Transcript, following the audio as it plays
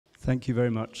Thank you very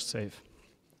much, Saif.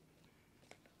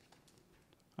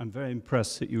 I'm very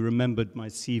impressed that you remembered my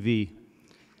CV.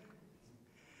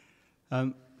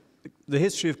 The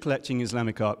history of collecting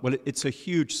Islamic art, well, it's a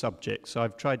huge subject, so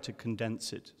I've tried to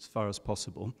condense it as far as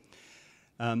possible.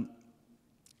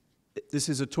 This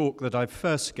is a talk that I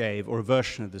first gave, or a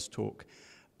version of this talk,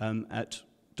 at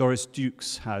Doris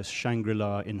Duke's house,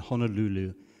 Shangri-La, in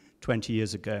Honolulu, 20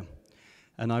 years ago.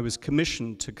 And I was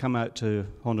commissioned to come out to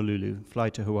Honolulu, fly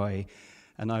to Hawaii,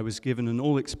 and I was given an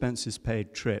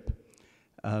all-expenses-paid trip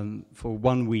for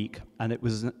 1 week, and it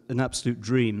was an absolute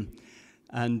dream.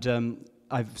 And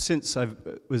I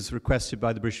was requested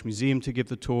by the British Museum to give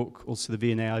the talk, also the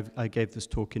V&A. I gave this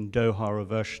talk in Doha, a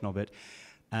version of it,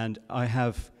 and I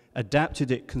have adapted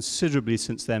it considerably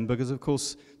since then because, of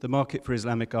course, the market for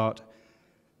Islamic art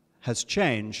has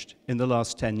changed in the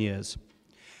last 10 years.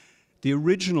 The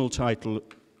original title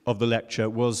of the lecture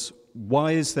was,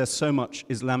 "Why is there so much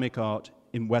Islamic art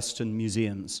in Western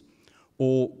museums?"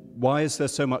 Or, "Why is there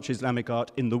so much Islamic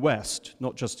art in the West,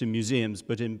 not just in museums,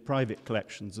 but in private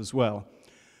collections as well?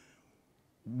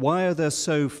 Why are there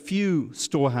so few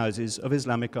storehouses of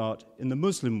Islamic art in the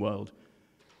Muslim world?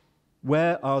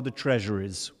 Where are the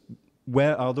treasuries?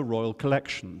 Where are the royal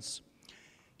collections?"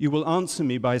 You will answer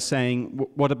me by saying,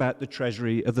 "What about the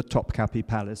treasury of the Topkapi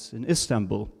Palace in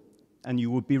Istanbul?" And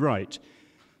you would be right.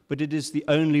 But it is the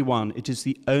only one, it is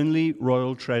the only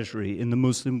royal treasury in the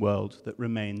Muslim world that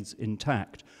remains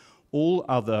intact. All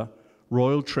other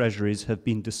royal treasuries have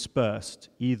been dispersed,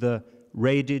 either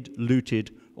raided, looted,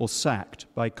 or sacked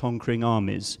by conquering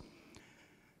armies.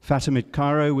 Fatimid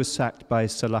Cairo was sacked by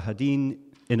Salah ad-Din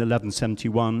in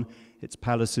 1171, its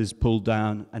palaces pulled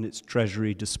down and its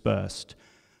treasury dispersed.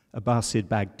 Abbasid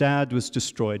Baghdad was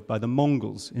destroyed by the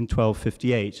Mongols in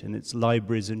 1258, and its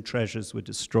libraries and treasures were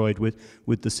destroyed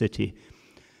with the city.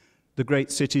 The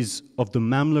great cities of the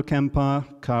Mamluk Empire,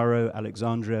 Cairo,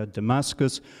 Alexandria,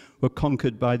 Damascus, were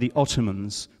conquered by the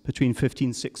Ottomans between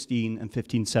 1516 and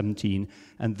 1517,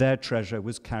 and their treasure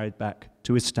was carried back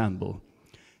to Istanbul.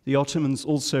 The Ottomans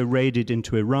also raided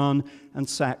into Iran and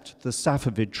sacked the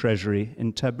Safavid treasury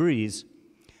in Tabriz.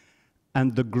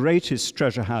 And the greatest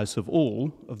treasure house of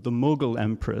all, of the Mughal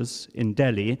emperors in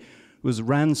Delhi, was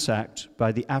ransacked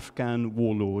by the Afghan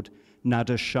warlord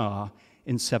Nader Shah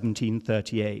in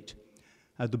 1738.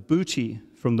 The booty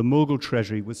from the Mughal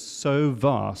treasury was so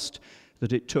vast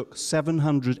that it took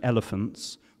 700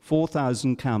 elephants,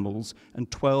 4,000 camels,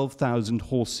 and 12,000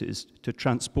 horses to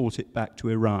transport it back to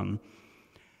Iran.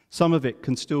 Some of it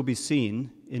can still be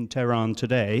seen in Tehran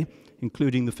today,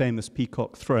 including the famous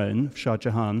Peacock Throne of Shah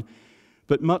Jahan,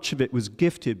 but much of it was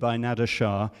gifted by Nader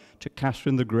Shah to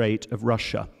Catherine the Great of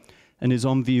Russia and is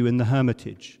on view in the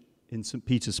Hermitage in St.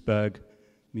 Petersburg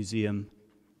Museum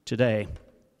today.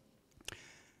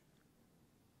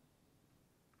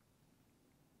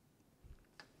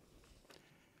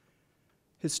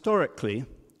 Historically,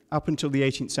 up until the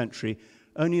 18th century,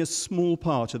 only a small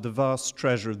part of the vast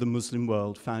treasure of the Muslim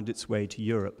world found its way to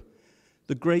Europe.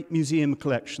 The great museum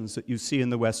collections that you see in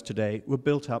the West today were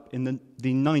built up in the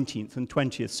 19th and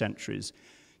 20th centuries,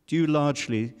 due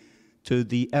largely to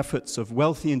the efforts of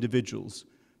wealthy individuals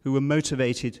who were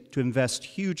motivated to invest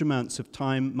huge amounts of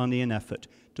time, money, and effort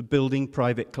to building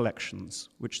private collections,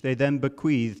 which they then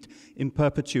bequeathed in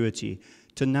perpetuity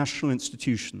to national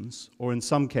institutions, or in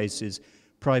some cases,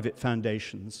 private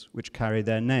foundations which carry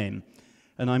their name.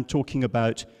 And I'm talking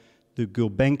about the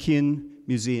Gulbenkian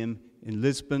Museum in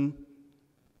Lisbon.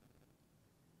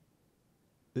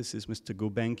 This is Mr.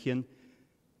 Gulbenkian.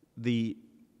 The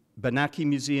Benaki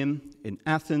Museum in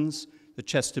Athens, the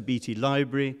Chester Beatty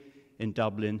Library in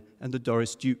Dublin, and the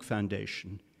Doris Duke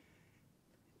Foundation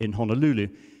in Honolulu.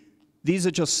 These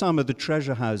are just some of the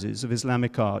treasure houses of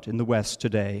Islamic art in the West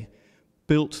today,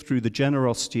 built through the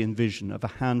generosity and vision of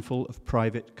a handful of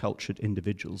private, cultured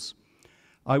individuals.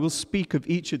 I will speak of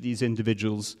each of these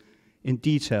individuals in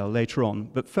detail later on,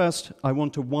 but first I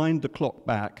want to wind the clock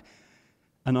back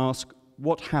and ask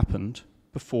what happened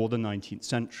before the 19th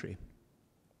century.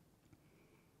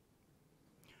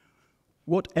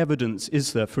 What evidence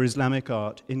is there for Islamic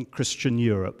art in Christian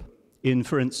Europe, in,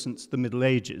 for instance, the Middle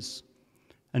Ages,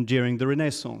 and during the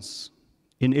Renaissance,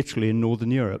 in Italy and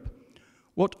Northern Europe?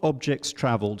 What objects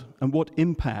traveled, and what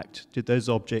impact did those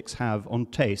objects have on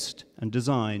taste and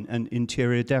design and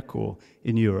interior decor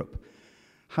in Europe?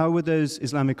 How were those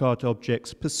Islamic art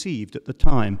objects perceived at the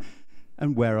time,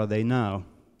 and where are they now?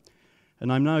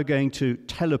 And I'm now going to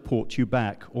teleport you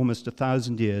back almost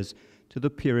 1,000 years to the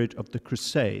period of the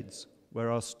Crusades, where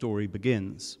our story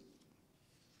begins.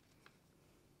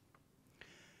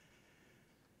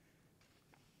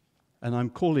 And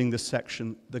I'm calling this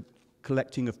section the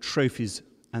collecting of trophies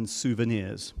and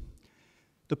souvenirs.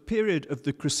 The period of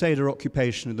the Crusader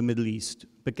occupation of the Middle East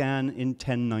began in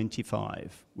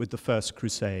 1095 with the First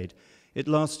Crusade. It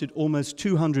lasted almost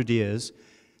 200 years,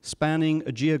 spanning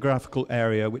a geographical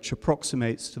area which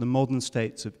approximates to the modern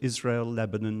states of Israel,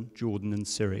 Lebanon, Jordan, and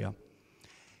Syria.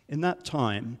 In that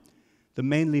time, the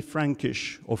mainly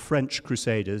Frankish or French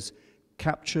Crusaders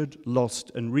captured,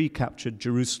 lost, and recaptured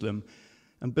Jerusalem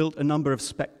and built a number of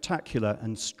spectacular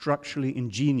and structurally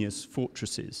ingenious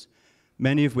fortresses,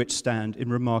 many of which stand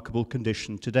in remarkable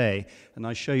condition today. And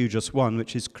I show you just one,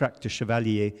 which is Crac de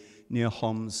Chevalier near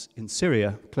Homs in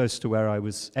Syria, close to where I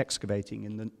was excavating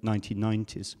in the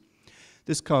 1990s.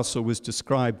 This castle was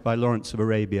described by Lawrence of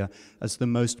Arabia as the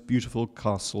most beautiful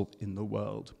castle in the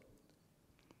world.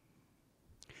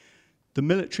 The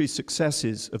military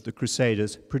successes of the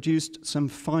Crusaders produced some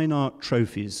fine art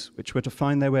trophies which were to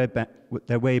find their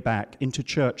way back into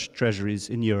church treasuries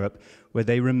in Europe, where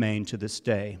they remain to this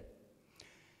day.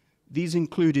 These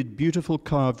included beautiful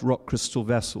carved rock crystal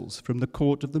vessels from the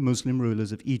court of the Muslim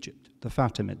rulers of Egypt, the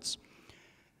Fatimids.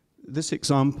 This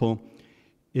example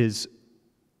is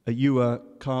a ewer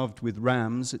carved with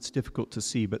rams. It's difficult to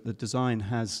see, but the design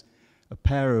has a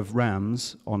pair of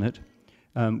rams on it.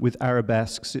 With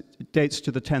arabesques. It dates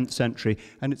to the 10th century,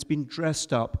 and it's been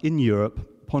dressed up in Europe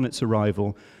upon its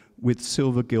arrival with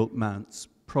silver gilt mounts,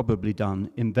 probably done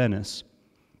in Venice.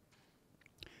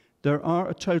 There are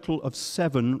a total of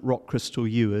 7 rock crystal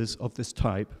ewers of this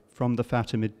type from the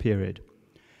Fatimid period.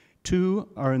 2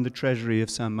 are in the treasury of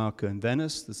San Marco in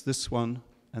Venice. There's this one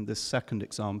and this second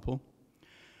example.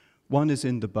 1 is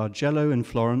in the Bargello in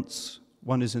Florence.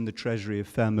 1 is in the treasury of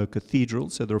Fermo Cathedral,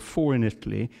 so there are 4 in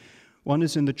Italy. 1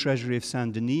 is in the treasury of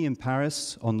Saint-Denis in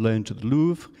Paris, on loan to the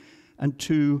Louvre, and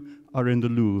 2 are in the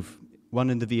Louvre,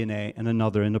 1 in the V&A and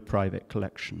another in a private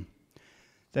collection.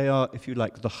 They are, if you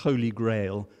like, the holy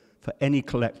grail for any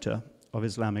collector of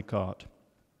Islamic art.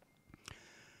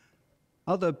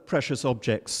 Other precious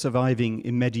objects surviving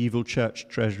in medieval church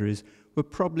treasuries were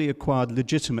probably acquired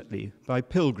legitimately by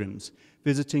pilgrims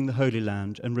visiting the Holy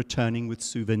Land and returning with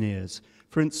souvenirs.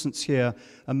 For instance, here,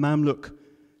 a Mamluk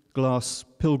glass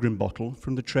pilgrim bottle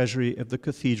from the treasury of the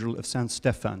Cathedral of St.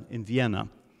 Stephan in Vienna.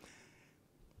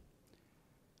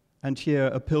 And here,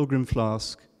 a pilgrim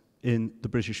flask in the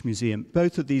British Museum.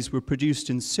 Both of these were produced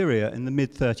in Syria in the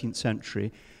mid-13th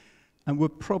century and were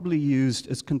probably used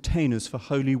as containers for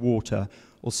holy water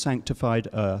or sanctified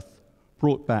earth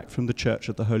brought back from the Church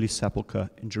of the Holy Sepulchre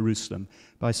in Jerusalem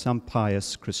by some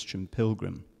pious Christian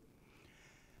pilgrim.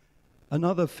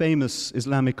 Another famous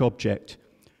Islamic object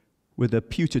with a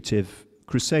putative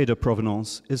Crusader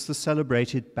provenance is the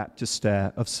celebrated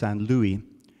baptistère of Saint Louis.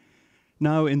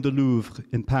 Now in the Louvre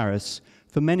in Paris,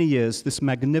 for many years this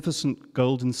magnificent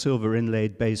gold and silver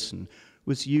inlaid basin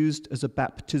was used as a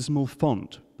baptismal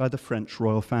font by the French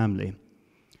royal family.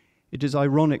 It is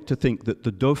ironic to think that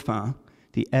the Dauphin,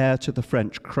 the heir to the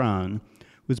French crown,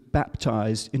 was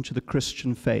baptized into the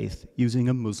Christian faith using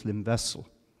a Muslim vessel.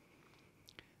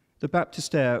 The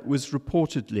baptistère was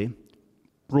reportedly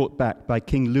brought back by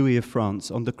King Louis of France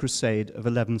on the Crusade of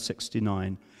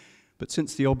 1169. But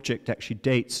since the object actually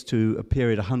dates to a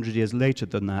period 100 years later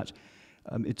than that,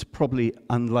 it's probably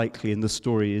unlikely, and the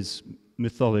story is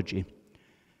mythology.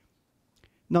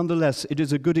 Nonetheless, it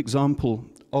is a good example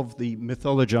of the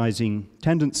mythologizing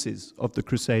tendencies of the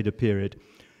Crusader period,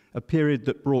 a period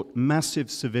that brought massive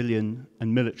civilian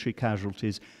and military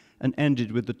casualties and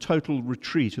ended with the total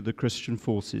retreat of the Christian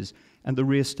forces and the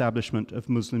re-establishment of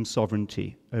Muslim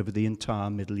sovereignty over the entire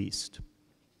Middle East.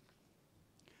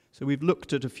 So we've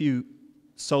looked at a few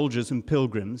soldiers and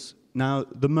pilgrims, now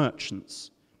the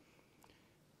merchants.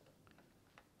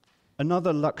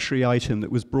 Another luxury item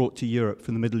that was brought to Europe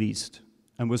from the Middle East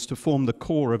and was to form the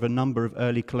core of a number of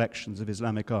early collections of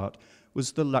Islamic art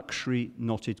was the luxury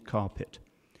knotted carpet.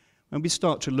 When we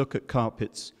start to look at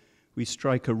carpets, we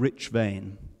strike a rich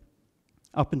vein.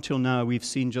 Up until now, we've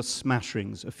seen just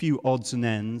smatterings, a few odds and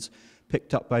ends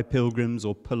picked up by pilgrims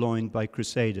or purloined by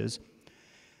crusaders.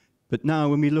 But now,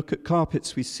 when we look at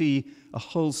carpets, we see a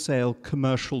wholesale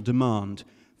commercial demand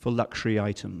for luxury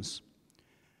items.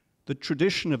 The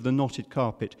tradition of the knotted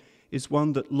carpet is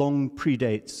one that long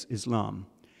predates Islam.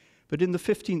 But in the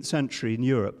 15th century in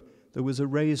Europe, there was a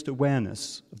raised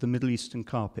awareness of the Middle Eastern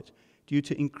carpet due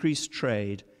to increased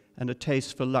trade and a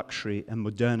taste for luxury and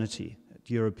modernity at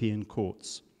European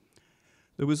courts.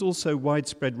 There was also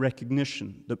widespread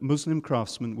recognition that Muslim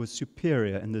craftsmen were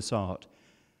superior in this art.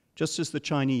 Just as the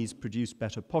Chinese produced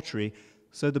better pottery,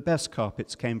 so the best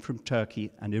carpets came from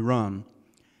Turkey and Iran.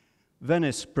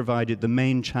 Venice provided the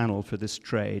main channel for this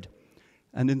trade,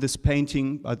 And in this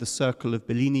painting by the Circle of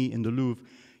Bellini in the Louvre,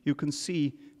 you can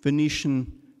see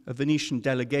a Venetian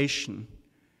delegation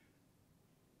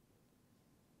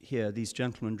here, these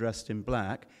gentlemen dressed in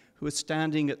black, who are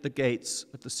standing at the gates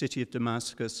of the city of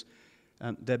Damascus.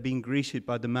 They're being greeted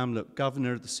by the Mamluk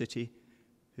governor of the city,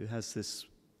 who has this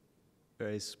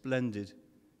very splendid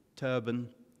turban.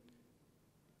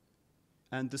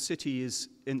 And the city is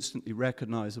instantly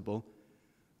recognizable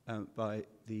by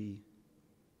the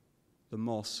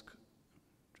mosque.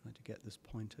 Trying to get this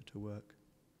pointer to work.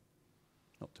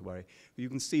 Not to worry. You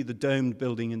can see the domed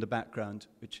building in the background,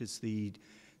 which is the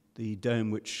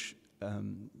dome which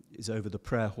is over the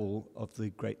prayer hall of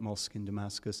the great mosque in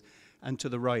Damascus. And to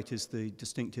the right is the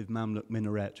distinctive Mamluk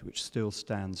minaret, which still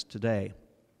stands today.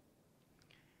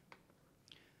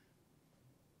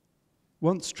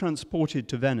 Once transported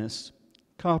to Venice,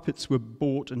 carpets were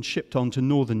bought and shipped on to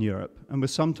Northern Europe and were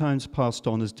sometimes passed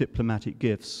on as diplomatic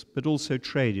gifts, but also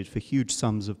traded for huge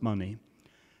sums of money.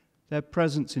 Their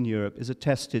presence in Europe is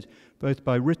attested both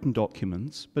by written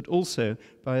documents, but also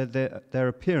by their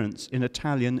appearance in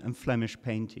Italian and Flemish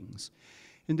paintings.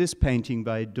 In this painting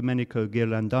by Domenico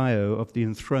Ghirlandaio of the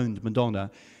enthroned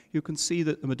Madonna, you can see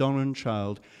that the Madonna and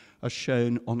Child are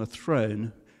shown on a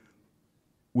throne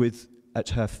with, at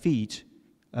her feet,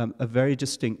 a very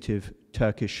distinctive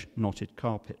Turkish knotted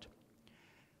carpet.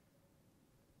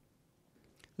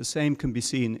 The same can be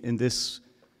seen in this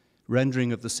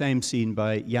rendering of the same scene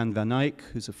by Jan van Eyck,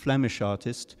 who's a Flemish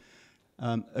artist.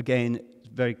 Again,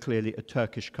 very clearly a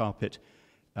Turkish carpet,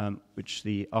 which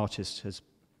the artist has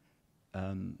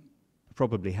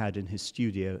probably had in his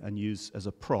studio and used as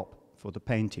a prop for the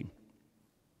painting.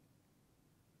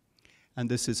 And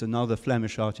this is another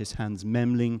Flemish artist, Hans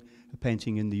Memling, a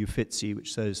painting in the Uffizi,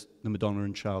 which shows the Madonna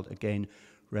and Child again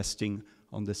resting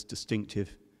on this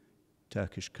distinctive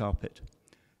Turkish carpet.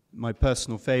 My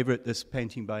personal favorite, this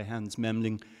painting by Hans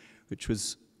Memling, which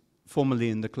was formerly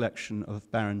in the collection of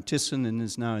Baron Thyssen and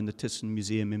is now in the Thyssen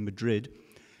Museum in Madrid.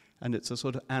 And it's a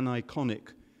sort of aniconic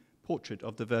portrait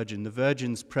of the Virgin. The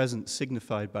Virgin's presence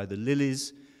signified by the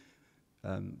lilies,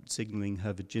 signaling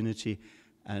her virginity,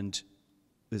 and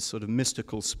this sort of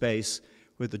mystical space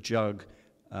with a jug,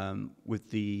 with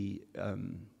the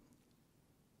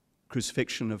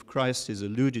crucifixion of Christ is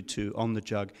alluded to on the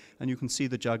jug, and you can see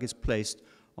the jug is placed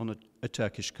on a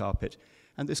Turkish carpet.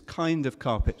 And this kind of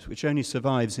carpet, which only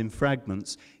survives in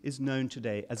fragments, is known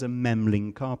today as a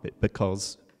Memling carpet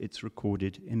because it's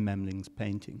recorded in Memling's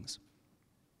paintings.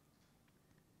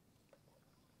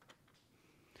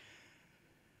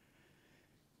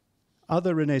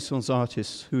 Other Renaissance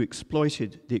artists who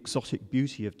exploited the exotic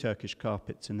beauty of Turkish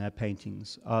carpets in their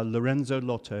paintings are Lorenzo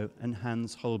Lotto and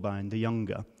Hans Holbein the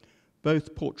Younger,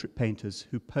 both portrait painters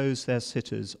who pose their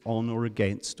sitters on or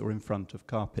against or in front of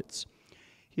carpets.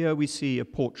 Here we see a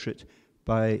portrait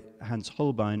by Hans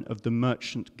Holbein of the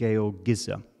merchant Georg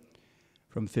Gizzer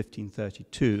from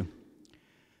 1532.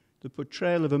 The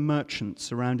portrayal of a merchant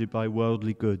surrounded by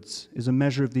worldly goods is a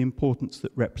measure of the importance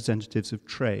that representatives of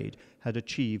trade had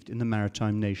achieved in the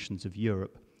maritime nations of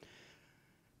Europe.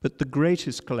 But the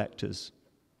greatest collectors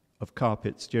of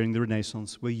carpets during the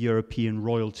Renaissance were European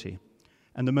royalty,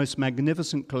 and the most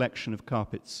magnificent collection of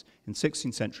carpets in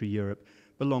 16th century Europe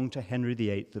belonged to Henry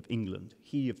VIII of England,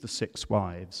 he of the 6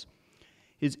 wives.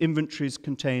 His inventories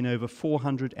contain over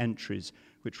 400 entries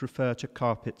which refer to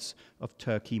carpets of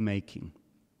Turkey making.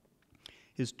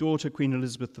 His daughter, Queen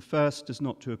Elizabeth I, does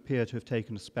not appear to have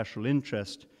taken a special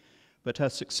interest, but her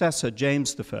successor,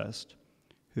 James I,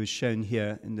 who is shown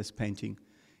here in this painting,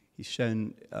 he's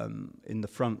shown in the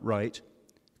front right,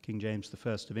 King James I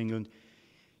of England.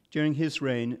 During his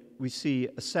reign, we see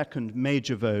a second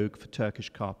major vogue for Turkish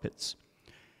carpets.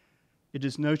 It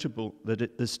is notable that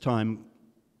at this time,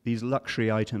 these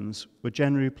luxury items were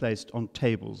generally placed on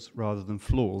tables rather than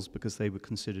floors because they were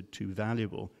considered too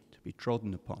valuable to be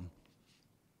trodden upon.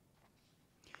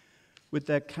 With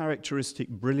their characteristic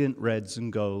brilliant reds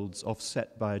and golds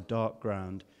offset by a dark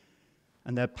ground,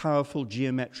 and their powerful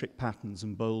geometric patterns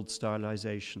and bold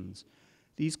stylizations,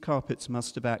 these carpets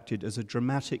must have acted as a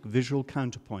dramatic visual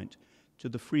counterpoint to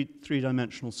the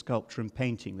three-dimensional sculpture and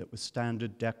painting that was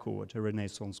standard decor at a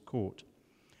Renaissance court.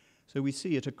 So we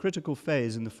see at a critical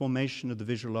phase in the formation of the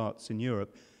visual arts in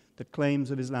Europe, the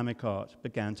claims of Islamic art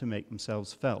began to make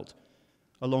themselves felt,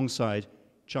 alongside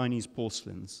Chinese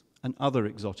porcelains and other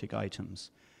exotic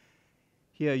items.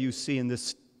 Here you see in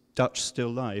this Dutch still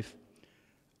life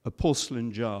a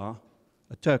porcelain jar,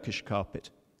 a Turkish carpet,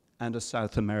 and a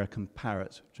South American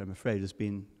parrot, which I'm afraid has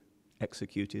been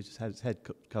executed. It's had its head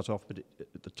cut off, but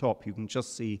at the top you can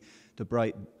just see the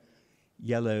bright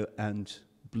yellow and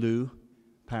blue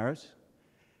parrot.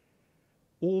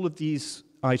 All of these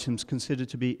items considered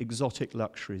to be exotic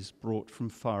luxuries brought from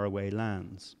faraway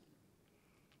lands.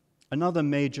 Another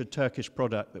major Turkish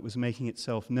product that was making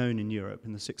itself known in Europe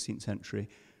in the 16th century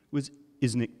was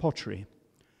Iznik pottery.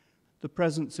 The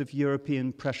presence of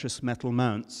European precious metal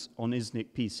mounts on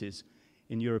Iznik pieces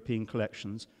in European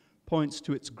collections points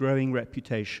to its growing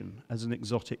reputation as an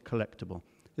exotic collectible.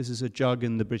 This is a jug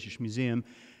in the British Museum,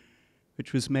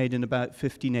 which was made in about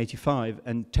 1585,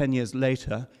 and 10 years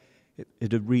later,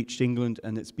 it had reached England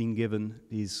and it's been given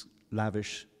these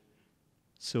lavish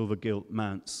silver gilt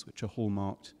mounts, which are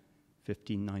hallmarked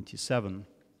 1597.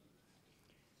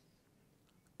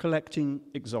 Collecting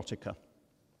exotica.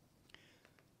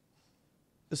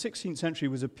 The 16th century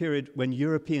was a period when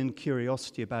European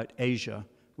curiosity about Asia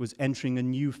was entering a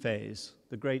new phase,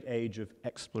 the great age of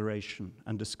exploration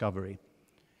and discovery.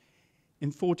 In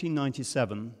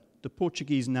 1497, the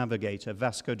Portuguese navigator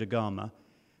Vasco da Gama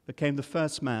became the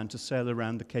first man to sail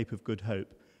around the Cape of Good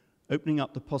Hope, opening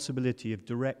up the possibility of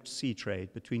direct sea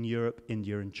trade between Europe,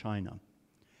 India, and China.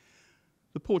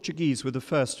 The Portuguese were the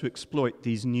first to exploit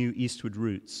these new eastward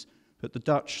routes, but the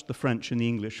Dutch, the French, and the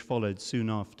English followed soon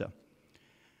after.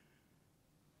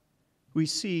 We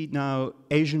see now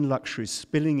Asian luxuries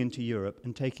spilling into Europe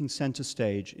and taking center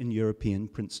stage in European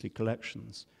princely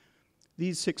collections.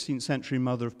 These 16th century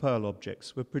mother-of-pearl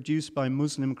objects were produced by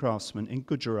Muslim craftsmen in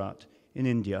Gujarat, in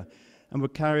India, and were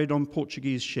carried on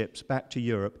Portuguese ships back to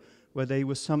Europe, where they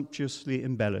were sumptuously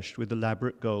embellished with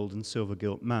elaborate gold and silver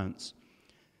gilt mounts.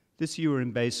 This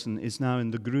urine basin is now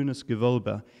in the Grünes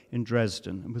Gewölbe in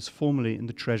Dresden and was formerly in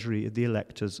the treasury of the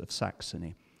electors of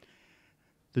Saxony.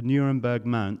 The Nuremberg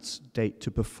mounts date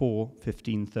to before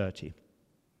 1530.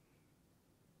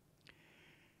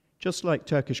 Just like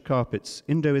Turkish carpets,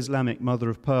 Indo-Islamic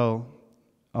mother-of-pearl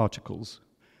articles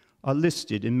are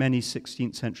listed in many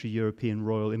 16th century European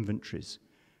royal inventories.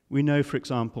 We know, for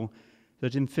example,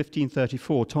 that in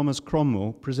 1534, Thomas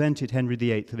Cromwell presented Henry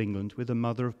VIII of England with a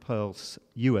mother-of-pearl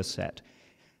ewer set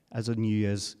as a New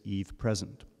Year's Eve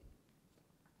present.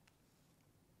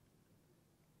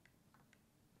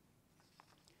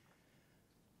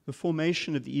 The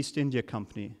formation of the East India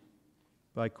Company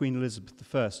by Queen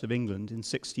Elizabeth I of England in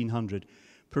 1600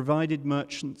 provided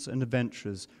merchants and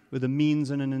adventurers with a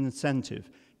means and an incentive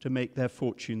to make their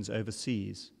fortunes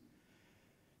overseas.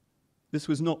 This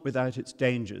was not without its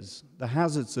dangers. The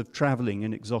hazards of travelling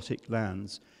in exotic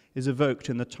lands is evoked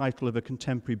in the title of a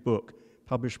contemporary book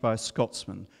published by a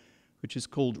Scotsman, which is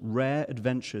called Rare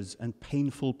Adventures and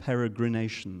Painful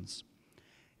Peregrinations.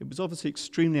 It was obviously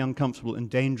extremely uncomfortable and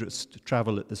dangerous to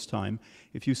travel at this time.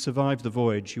 If you survived the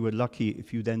voyage, you were lucky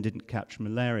if you then didn't catch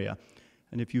malaria.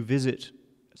 And if you visit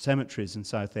cemeteries in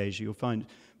South Asia, you'll find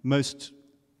most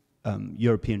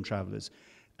European travelers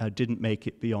didn't make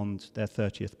it beyond their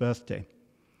 30th birthday.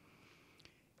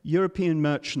 European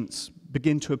merchants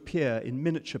begin to appear in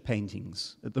miniature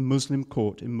paintings at the Muslim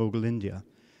court in Mughal India.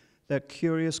 Their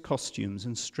curious costumes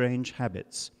and strange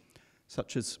habits,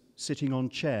 such as sitting on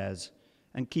chairs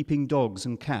and keeping dogs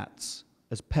and cats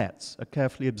as pets, are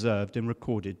carefully observed and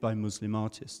recorded by Muslim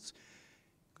artists.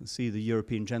 You can see the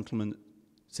European gentleman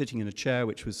sitting in a chair,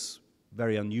 which was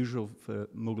very unusual for a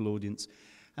Mughal audience,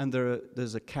 and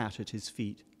there's a cat at his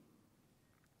feet.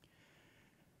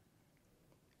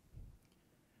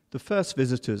 The first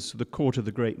visitors to the court of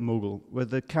the great Mughal were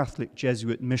the Catholic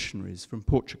Jesuit missionaries from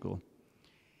Portugal.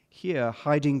 Here,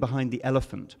 hiding behind the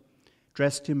elephant,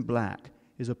 dressed in black,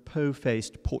 is a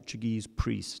po-faced Portuguese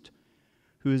priest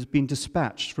who has been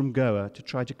dispatched from Goa to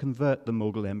try to convert the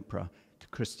Mughal emperor to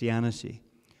Christianity.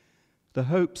 The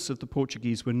hopes of the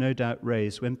Portuguese were no doubt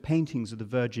raised when paintings of the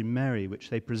Virgin Mary, which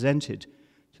they presented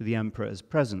to the emperor as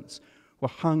presents, were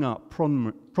hung up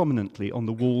prominently on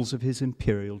the walls of his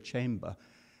imperial chamber.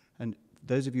 And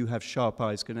those of you who have sharp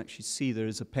eyes can actually see there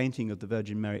is a painting of the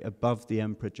Virgin Mary above the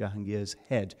Emperor Jahangir's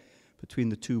head, between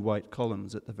the two white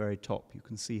columns at the very top. You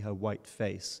can see her white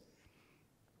face.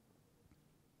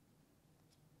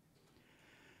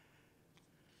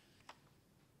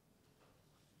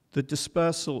 The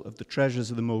dispersal of the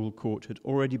treasures of the Mughal court had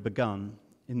already begun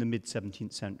in the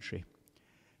mid-17th century,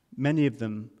 many of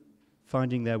them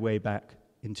finding their way back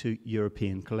into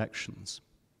European collections.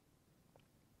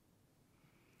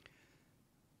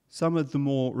 Some of the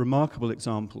more remarkable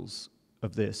examples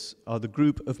of this are the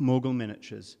group of Mughal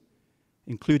miniatures,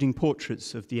 including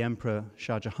portraits of the Emperor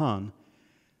Shah Jahan,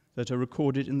 that are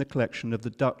recorded in the collection of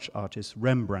the Dutch artist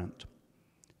Rembrandt.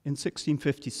 In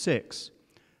 1656,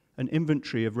 an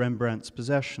inventory of Rembrandt's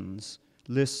possessions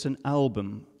lists an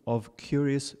album of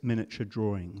curious miniature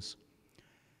drawings.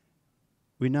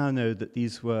 We now know that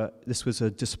this was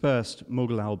a dispersed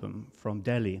Mughal album from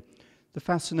Delhi The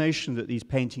fascination that these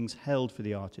paintings held for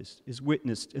the artist is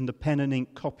witnessed in the pen and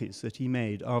ink copies that he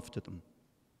made after them.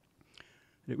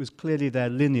 It was clearly their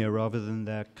linear rather than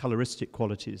their coloristic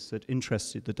qualities that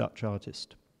interested the Dutch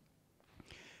artist.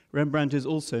 Rembrandt is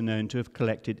also known to have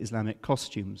collected Islamic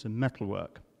costumes and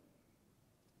metalwork.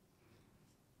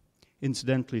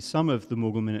 Incidentally, some of the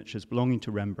Mughal miniatures belonging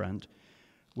to Rembrandt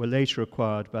were later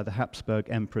acquired by the Habsburg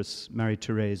Empress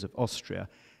Marie-Thérèse of Austria,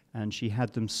 and she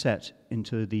had them set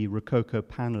into the Rococo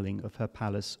paneling of her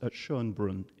palace at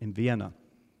Schönbrunn in Vienna.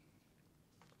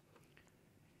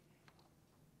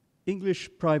 English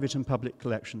private and public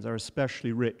collections are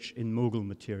especially rich in Mughal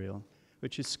material,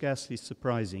 which is scarcely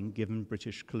surprising given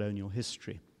British colonial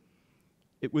history.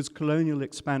 It was colonial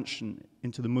expansion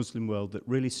into the Muslim world that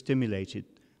really stimulated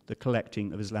the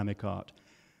collecting of Islamic art.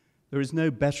 There is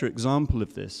no better example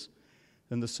of this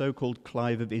than the so-called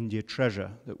Clive of India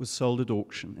treasure that was sold at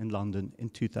auction in London in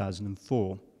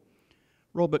 2004.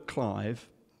 Robert Clive,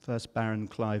 first Baron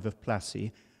Clive of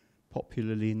Plassey,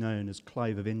 popularly known as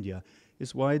Clive of India,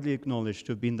 is widely acknowledged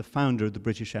to have been the founder of the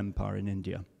British Empire in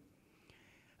India.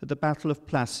 At the Battle of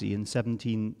Plassey in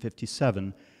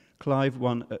 1757, Clive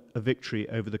won a victory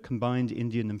over the combined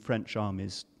Indian and French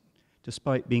armies,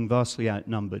 despite being vastly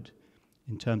outnumbered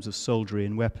in terms of soldiery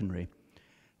and weaponry.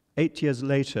 8 years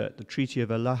later, at the Treaty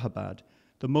of Allahabad,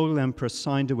 the Mughal emperor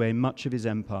signed away much of his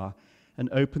empire and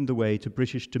opened the way to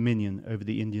British dominion over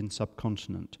the Indian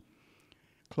subcontinent.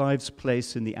 Clive's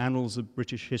place in the annals of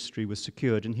British history was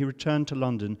secured, and he returned to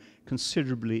London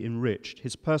considerably enriched,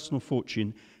 his personal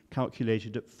fortune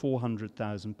calculated at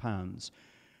 £400,000,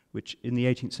 which in the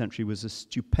 18th century was a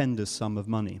stupendous sum of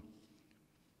money.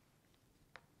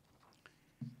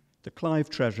 The Clive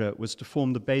treasure was to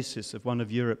form the basis of one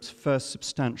of Europe's first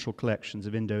substantial collections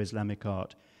of Indo-Islamic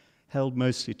art, held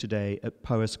mostly today at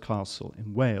Powys Castle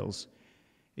in Wales.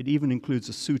 It even includes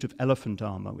a suit of elephant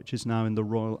armour, which is now in the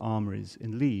Royal Armouries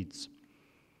in Leeds.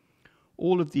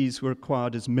 All of these were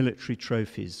acquired as military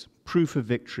trophies, proof of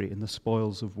victory in the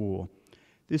spoils of war.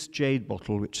 This jade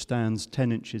bottle, which stands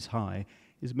 10 inches high,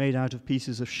 is made out of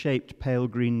pieces of shaped pale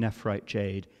green nephrite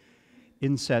jade,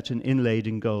 inset and inlaid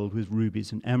in gold with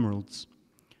rubies and emeralds.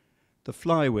 The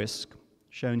fly whisk,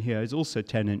 shown here, is also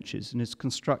 10 inches and is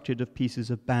constructed of pieces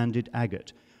of banded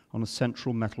agate on a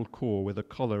central metal core with a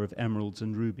collar of emeralds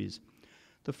and rubies.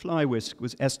 The fly whisk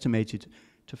was estimated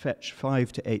to fetch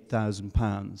 £5,000 to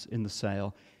 £8,000 in the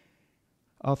sale.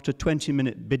 After a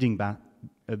 20-minute bidding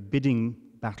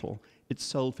battle, it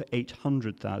sold for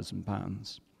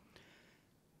 £800,000,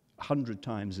 100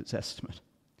 times its estimate.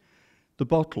 The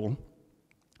bottle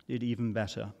did even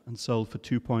better and sold for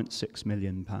 £2.6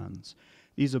 million.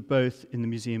 These are both in the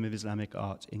Museum of Islamic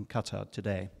Art in Qatar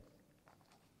today.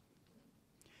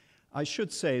 I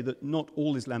should say that not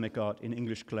all Islamic art in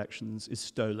English collections is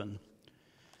stolen.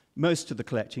 Most of the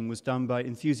collecting was done by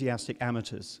enthusiastic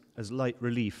amateurs as light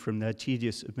relief from their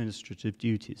tedious administrative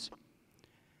duties.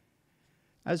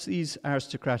 As these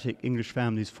aristocratic English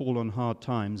families fall on hard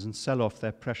times and sell off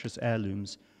their precious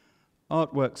heirlooms,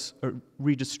 artworks are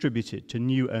redistributed to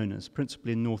new owners,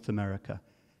 principally in North America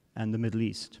and the Middle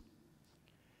East.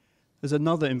 There's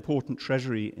another important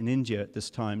treasury in India at this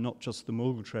time, not just the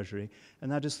Mughal treasury,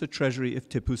 and that is the treasury of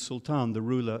Tipu Sultan, the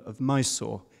ruler of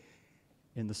Mysore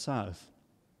in the south.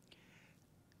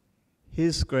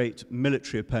 His great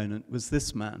military opponent was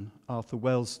this man, Arthur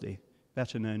Wellesley,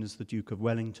 better known as the Duke of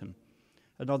Wellington,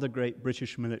 another great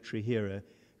British military hero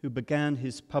who began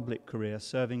his public career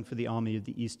serving for the army of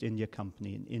the East India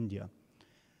Company in India.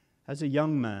 As a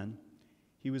young man,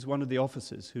 he was one of the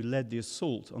officers who led the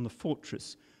assault on the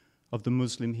fortress of the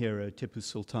Muslim hero Tipu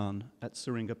Sultan at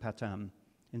Seringapatam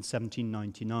in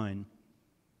 1799.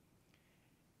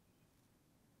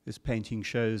 This painting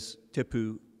shows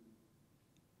Tipu's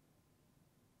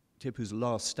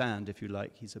last stand, if you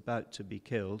like. He's about to be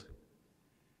killed.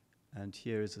 And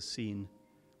here is a scene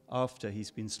after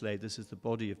he's been slain. This is the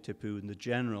body of Tipu and the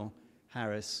General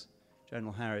Harris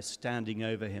standing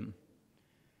over him.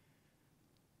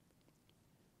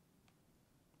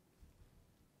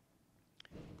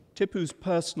 Tipu's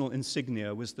personal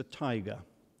insignia was the tiger.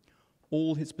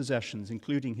 All his possessions,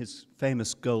 including his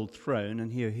famous gold throne,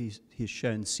 and here he's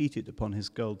shown seated upon his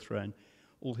gold throne,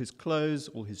 all his clothes,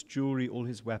 all his jewelry, all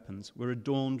his weapons were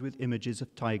adorned with images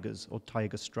of tigers or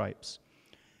tiger stripes.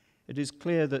 It is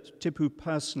clear that Tipu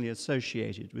personally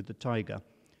associated with the tiger,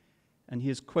 and he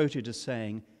is quoted as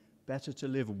saying, "Better to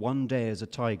live one day as a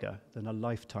tiger than a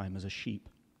lifetime as a sheep."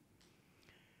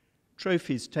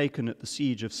 Trophies taken at the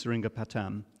siege of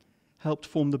Seringapatam helped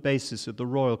form the basis of the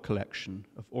royal collection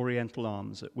of Oriental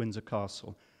arms at Windsor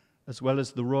Castle, as well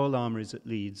as the Royal Armouries at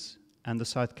Leeds and the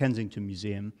South Kensington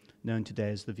Museum, known today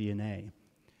as the V&A.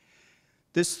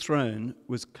 This throne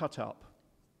was cut up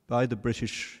by the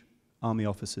British army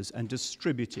officers and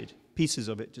distributed, pieces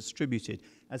of it distributed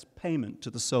as payment to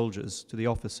the soldiers, to the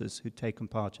officers who'd taken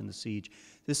part in the siege.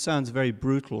 This sounds very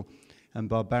brutal and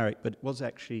barbaric, but it was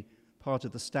actually part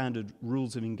of the standard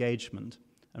rules of engagement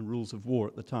and rules of war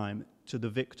at the time, to the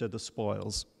victor the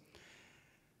spoils.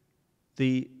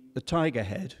 The tiger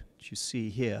head, which you see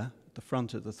here at the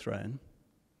front of the throne,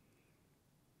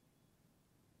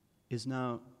 is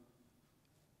now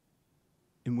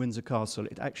in Windsor Castle.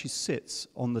 It actually sits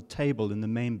on the table in the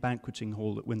main banqueting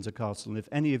hall at Windsor Castle. And if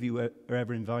any of you are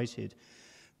ever invited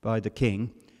by the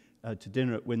King to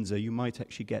dinner at Windsor, you might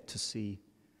actually get to see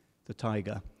the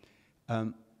tiger.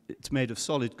 It's made of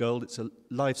solid gold. It's a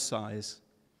life-size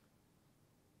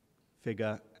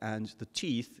figure, and the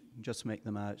teeth, just make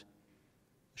them out,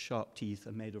 the sharp teeth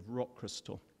are made of rock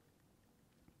crystal.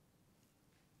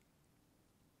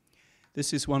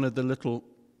 This is one of the little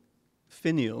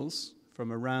finials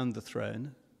from around the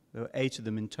throne. There were 8 of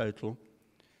them in total,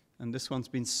 and this one's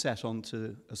been set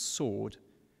onto a sword,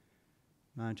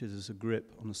 mounted as a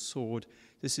grip on a sword.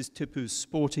 This is Tipu's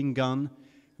sporting gun,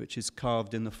 which is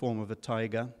carved in the form of a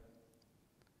tiger.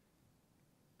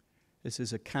 This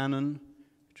is a cannon,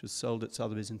 which was sold at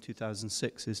Sotheby's in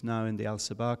 2006, is now in the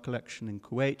Al-Sabah collection in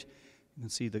Kuwait. You can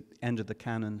see the end of the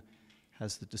cannon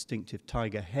has the distinctive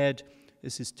tiger head.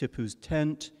 This is Tipu's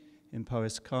tent in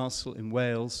Powys Castle in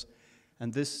Wales,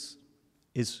 and this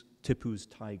is Tipu's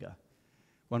tiger,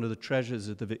 one of the treasures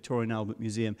of the Victoria and Albert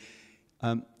Museum.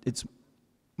 It's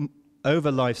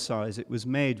over life size. It was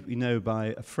made, we know, by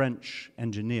a French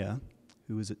engineer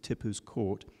who was at Tipu's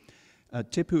court.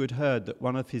 Tipu had heard that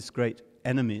one of his great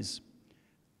enemies,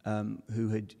 who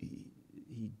had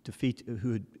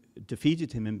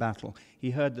defeated him in battle, he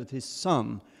heard that his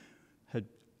son had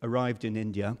arrived in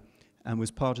India and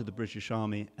was part of the British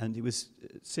Army, and he was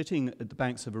sitting at the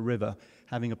banks of a river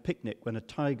having a picnic when a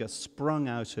tiger sprung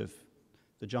out of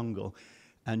the jungle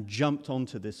and jumped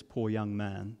onto this poor young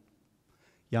man,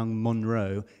 young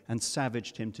Monroe, and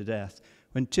savaged him to death.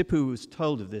 When Tipu was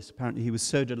told of this, apparently he was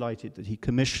so delighted that he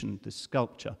commissioned this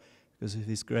sculpture because of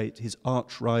his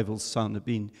arch rival's son had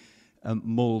been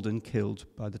mauled and killed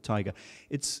by the tiger.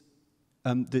 It's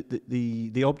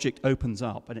the object opens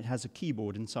up and it has a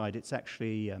keyboard inside. It's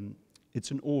actually it's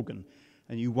an organ,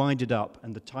 and you wind it up,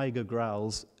 and the tiger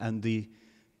growls, and the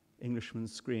Englishman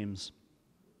screams.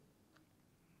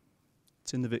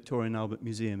 It's in the Victoria and Albert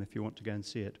Museum if you want to go and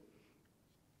see it.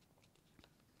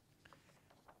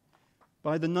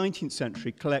 By the 19th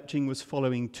century, collecting was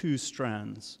following 2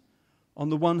 strands. On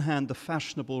the one hand, the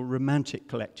fashionable romantic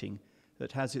collecting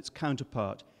that has its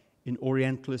counterpart in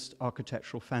Orientalist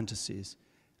architectural fantasies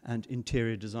and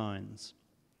interior designs.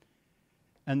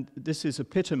 And this is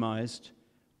epitomized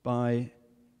by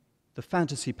the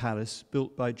Fantasy Palace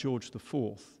built by George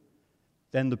IV,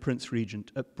 then the Prince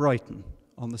Regent, at Brighton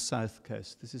on the south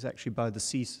coast. This is actually by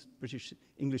the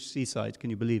English seaside, can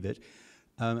you believe it?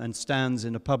 And stands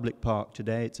in a public park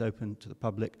today. It's open to the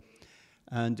public.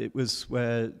 And it was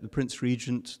where the Prince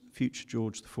Regent, future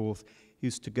George IV,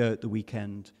 used to go at the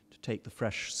weekend to take the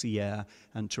fresh sea air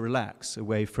and to relax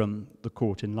away from the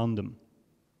court in London.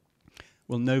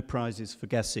 Well, no prizes for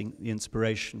guessing the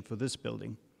inspiration for this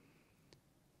building.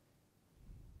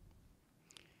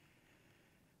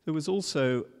 There was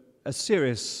also a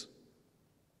serious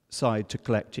side to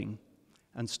collecting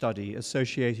and study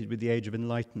associated with the Age of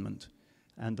Enlightenment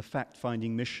and the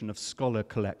fact-finding mission of scholar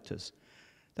collectors.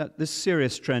 This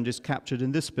serious trend is captured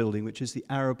in this building, which is the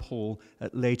Arab Hall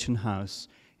at Leighton House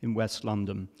in West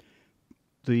London,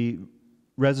 the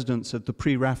residence of the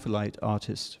pre-Raphaelite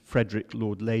artist Frederick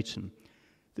Lord Leighton.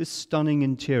 This stunning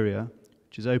interior,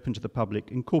 which is open to the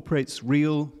public, incorporates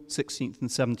real 16th and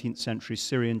 17th century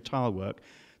Syrian tile work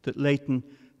that Leighton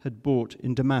had bought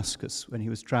in Damascus when he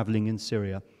was traveling in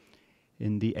Syria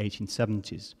in the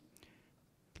 1870s.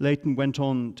 Leighton went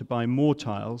on to buy more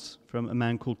tiles from a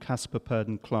man called Caspar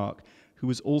Purden Clark, who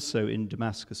was also in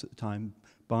Damascus at the time,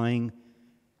 buying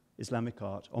Islamic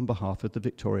art on behalf of the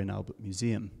Victoria and Albert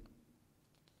Museum.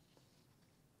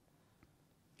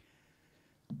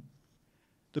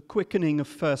 The quickening of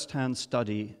first-hand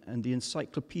study and the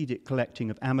encyclopedic collecting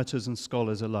of amateurs and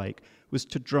scholars alike was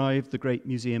to drive the great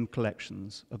museum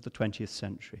collections of the 20th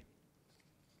century.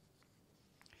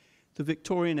 The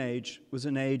Victorian age was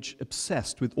an age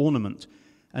obsessed with ornament,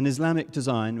 and Islamic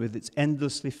design, with its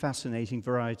endlessly fascinating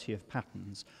variety of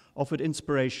patterns, offered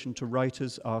inspiration to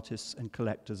writers, artists, and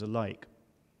collectors alike.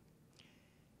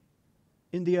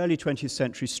 In the early 20th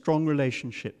century, strong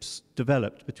relationships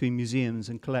developed between museums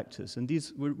and collectors, and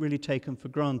these were really taken for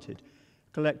granted.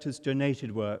 Collectors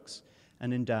donated works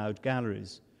and endowed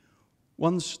galleries.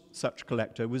 One such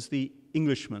collector was the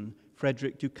Englishman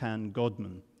Frederick Ducan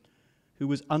Godman, who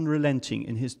was unrelenting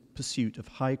in his pursuit of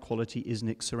high-quality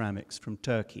Iznik ceramics from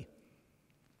Turkey,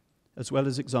 as well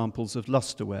as examples of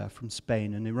lusterware from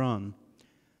Spain and Iran.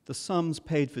 The sums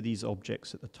paid for these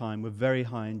objects at the time were very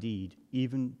high indeed,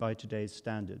 even by today's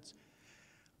standards.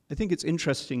 I think it's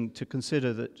interesting to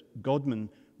consider that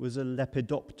Godman was a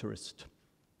lepidopterist.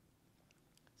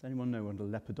 Does anyone know what a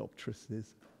lepidopterist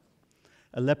is?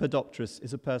 A lepidopterist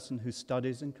is a person who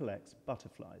studies and collects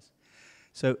butterflies.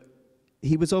 So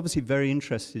he was obviously very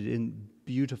interested in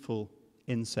beautiful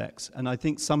insects, and I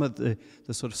think some of the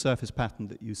sort of surface pattern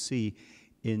that you see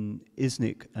in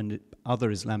Iznik and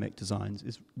other Islamic designs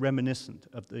is reminiscent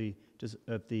of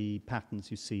the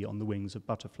patterns you see on the wings of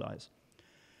butterflies.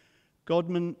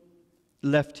 Godman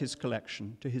left his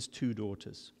collection to his two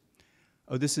daughters.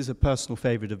 Oh, this is a personal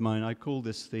favorite of mine. I call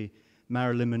this the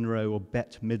Marilyn Monroe or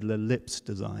Bette Midler lips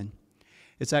design.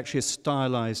 It's actually a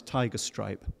stylized tiger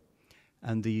stripe,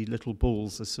 and the little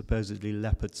balls are supposedly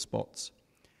leopard spots.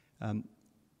 The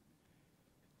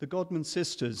Godman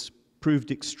sisters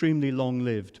proved extremely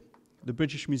long-lived. The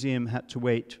British Museum had to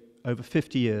wait over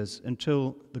 50 years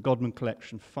until the Godman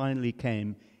collection finally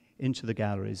came into the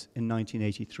galleries in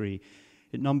 1983.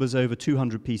 It numbers over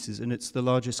 200 pieces, and it's the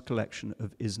largest collection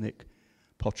of Iznik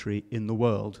pottery in the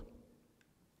world.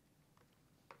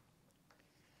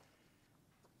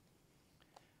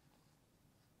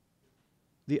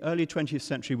 The early 20th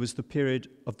century was the period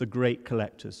of the great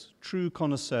collectors, true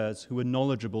connoisseurs who were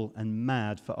knowledgeable and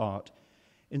mad for art.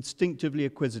 Instinctively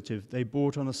acquisitive, they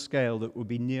bought on a scale that would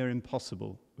be near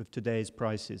impossible with today's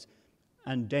prices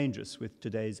and dangerous with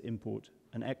today's import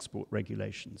and export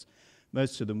regulations.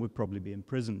 Most of them would probably be in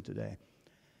prison today.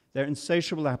 Their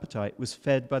insatiable appetite was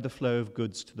fed by the flow of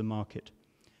goods to the market.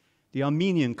 The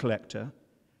Armenian collector,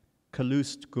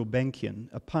 Kalust Gulbenkian,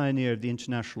 a pioneer of the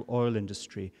international oil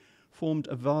industry, formed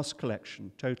a vast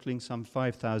collection totaling some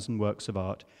 5,000 works of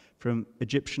art, from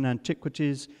Egyptian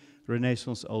antiquities,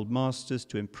 Renaissance old masters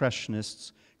to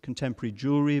impressionists, contemporary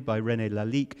jewelry by René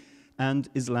Lalique, and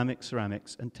Islamic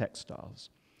ceramics and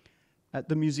textiles. At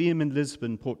the museum in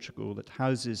Lisbon, Portugal, that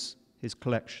houses his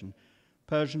collection,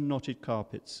 Persian knotted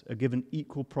carpets are given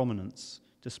equal prominence,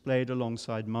 displayed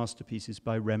alongside masterpieces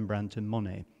by Rembrandt and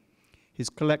Monet. His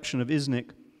collection of Iznik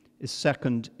is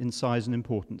second in size and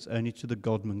importance only to the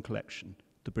Godman collection,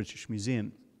 the British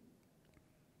Museum.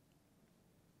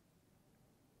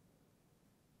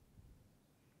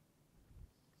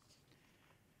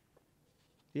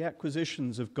 The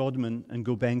acquisitions of Godman and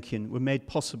Gulbenkian were made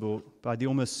possible by the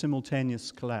almost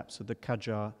simultaneous collapse of the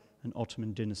Qajar and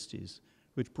Ottoman dynasties,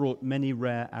 which brought many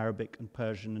rare Arabic and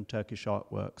Persian and Turkish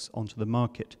artworks onto the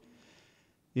market.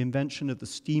 The invention of the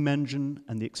steam engine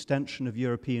and the extension of the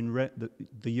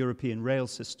European rail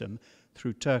system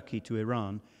through Turkey to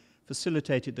Iran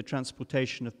facilitated the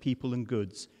transportation of people and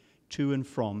goods to and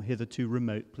from hitherto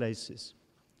remote places.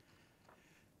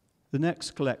 The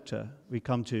next collector we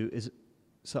come to is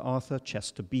Sir Arthur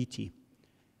Chester Beattie.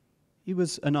 He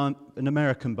was an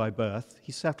American by birth.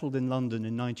 He settled in London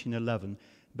in 1911,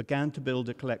 began to build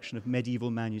a collection of medieval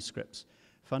manuscripts,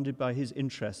 funded by his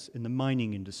interests in the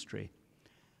mining industry.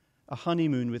 A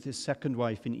honeymoon with his second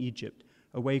wife in Egypt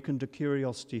awakened a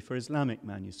curiosity for Islamic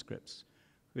manuscripts,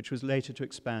 which was later to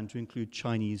expand to include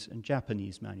Chinese and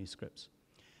Japanese manuscripts.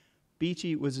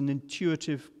 Beattie was an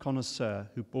intuitive connoisseur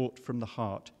who bought from the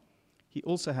heart. He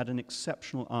also had an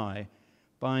exceptional eye,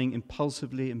 buying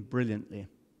impulsively and brilliantly.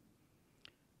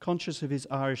 Conscious of his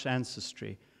Irish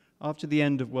ancestry, after the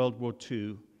end of World War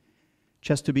II,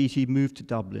 Chester Beattie moved to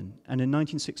Dublin, and in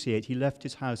 1968 he left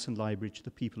his house and library to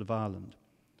the people of Ireland.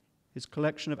 His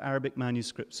collection of Arabic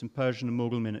manuscripts and Persian and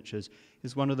Mughal miniatures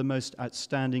is one of the most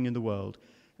outstanding in the world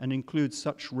and includes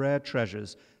such rare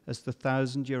treasures as the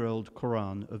 1,000-year-old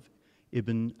Quran of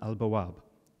Ibn al-Bawab,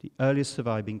 the earliest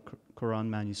surviving Quran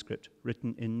manuscript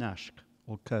written in Nashq,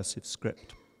 or cursive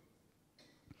script.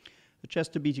 The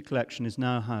Chester Beattie collection is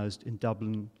now housed in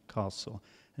Dublin Castle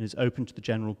and is open to the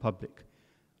general public.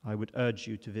 I would urge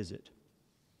you to visit.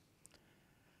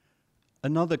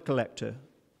 Another collector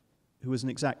who was an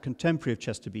exact contemporary of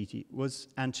Chester Beattie was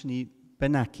Anthony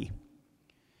Benaki.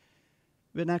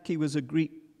 Benaki was a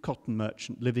Greek cotton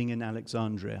merchant living in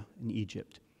Alexandria in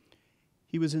Egypt.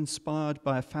 He was inspired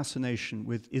by a fascination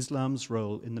with Islam's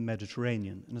role in the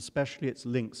Mediterranean, and especially its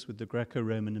links with the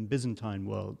Greco-Roman and Byzantine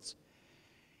worlds.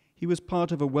 He was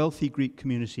part of a wealthy Greek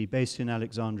community based in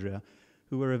Alexandria,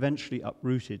 who were eventually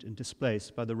uprooted and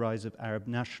displaced by the rise of Arab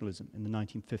nationalism in the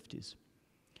 1950s.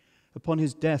 Upon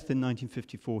his death in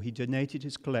 1954, he donated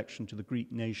his collection to the Greek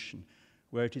nation,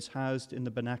 where it is housed in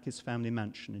the Banakis family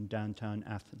mansion in downtown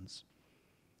Athens.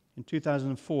 In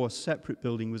 2004, a separate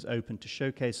building was opened to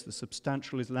showcase the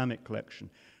substantial Islamic collection,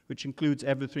 which includes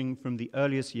everything from the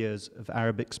earliest years of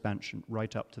Arab expansion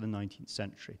right up to the 19th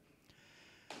century.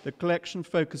 The collection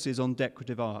focuses on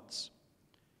decorative arts.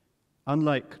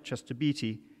 Unlike Chester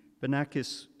Beatty,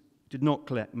 Banakis did not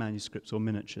collect manuscripts or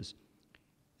miniatures.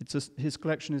 His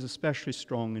collection is especially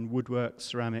strong in woodwork,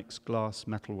 ceramics, glass,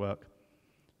 metalwork,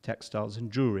 textiles,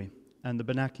 and jewelry. And the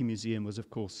Banaki Museum is, of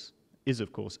course,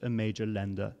 a major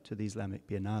lender to the Islamic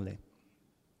Biennale.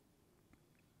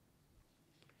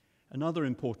 Another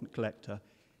important collector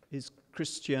is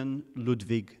Christian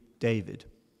Ludwig David.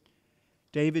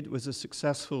 David was a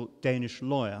successful Danish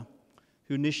lawyer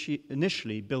who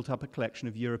initially built up a collection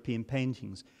of European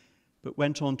paintings, but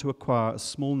went on to acquire a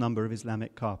small number of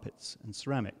Islamic carpets and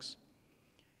ceramics.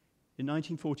 In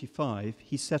 1945,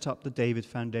 he set up the David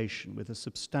Foundation with a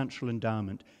substantial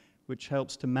endowment which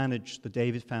helps to manage the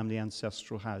David family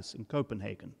ancestral house in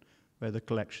Copenhagen, where the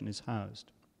collection is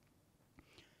housed.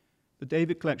 The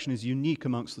David collection is unique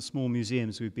amongst the small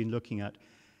museums we've been looking at,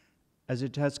 as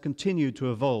it has continued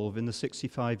to evolve in the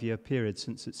 65-year period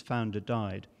since its founder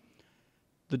died.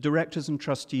 The directors and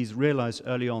trustees realized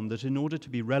early on that in order to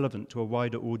be relevant to a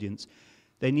wider audience,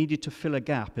 they needed to fill a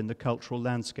gap in the cultural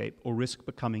landscape or risk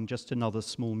becoming just another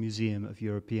small museum of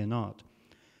European art.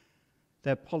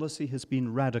 Their policy has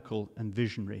been radical and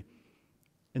visionary.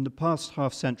 In the past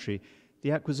half-century,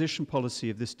 the acquisition policy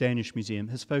of this Danish museum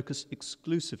has focused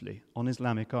exclusively on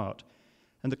Islamic art,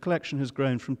 and the collection has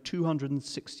grown from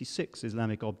 266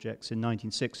 Islamic objects in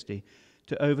 1960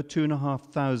 to over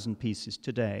 2,500 pieces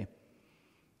today.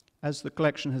 As the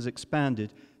collection has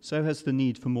expanded, so has the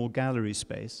need for more gallery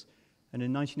space, and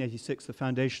in 1986 the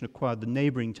foundation acquired the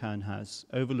neighboring townhouse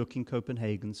overlooking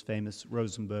Copenhagen's famous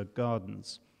Rosenberg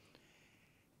Gardens.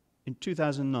 In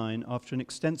 2009, after an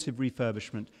extensive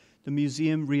refurbishment, the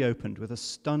museum reopened with a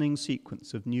stunning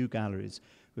sequence of new galleries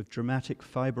with dramatic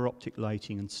fiber optic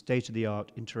lighting and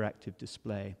state-of-the-art interactive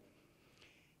display.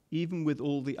 Even with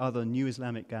all the other new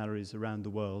Islamic galleries around the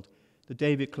world, the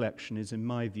David collection is, in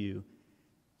my view,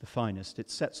 the finest.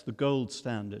 It sets the gold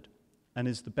standard and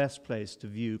is the best place to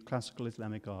view classical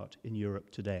Islamic art in Europe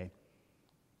today.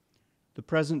 The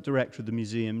present director of the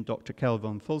museum, Dr. Kjell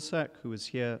von Fulsack, who was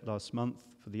here last month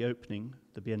for the opening,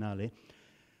 the Biennale,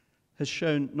 has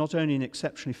shown not only an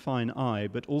exceptionally fine eye,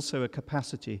 but also a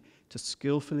capacity to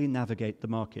skillfully navigate the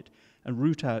market and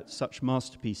root out such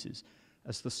masterpieces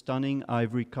as the stunning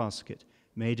ivory casket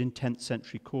made in 10th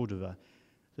century Cordova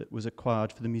that was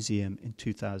acquired for the museum in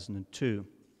 2002.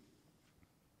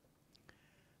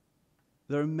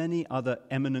 There are many other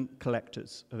eminent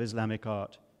collectors of Islamic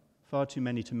art, far too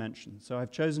many to mention, so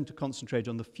I've chosen to concentrate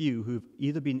on the few who've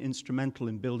either been instrumental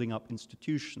in building up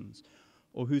institutions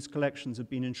or whose collections have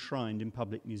been enshrined in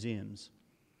public museums.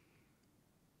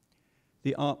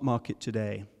 The art market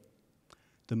today,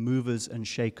 the movers and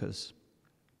shakers.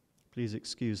 Please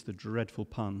excuse the dreadful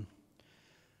pun.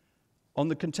 On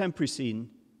the contemporary scene,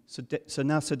 Sir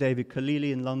Nasser David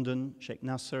Khalili in London, Sheikh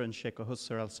Nasser and Sheikh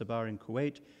Husser al-Sabar in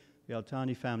Kuwait, the Al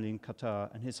Thani family in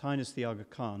Qatar, and His Highness the Aga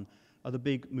Khan are the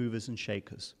big movers and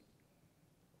shakers.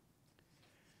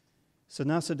 Sir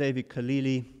Nasser David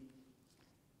Khalili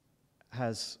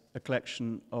has a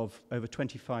collection of over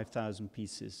 25,000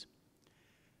 pieces,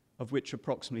 of which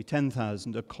approximately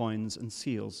 10,000 are coins and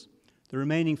seals. The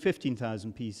remaining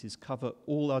 15,000 pieces cover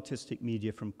all artistic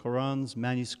media from Qurans,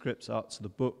 manuscripts, arts of the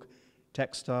book,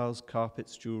 textiles,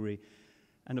 carpets, jewelry,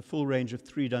 and a full range of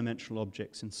three-dimensional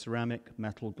objects in ceramic,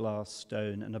 metal, glass,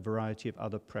 stone, and a variety of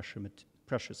other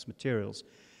precious materials.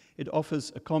 It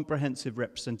offers a comprehensive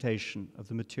representation of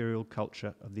the material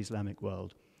culture of the Islamic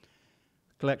world.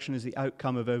 The collection is the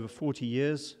outcome of over 40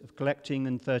 years of collecting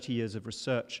and 30 years of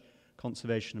research,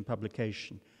 conservation, and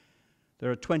publication.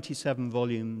 There are 27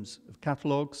 volumes of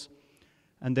catalogues,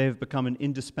 and they have become an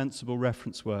indispensable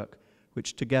reference work,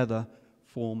 which together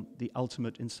form the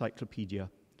ultimate encyclopedia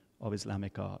of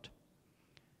Islamic art.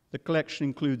 The collection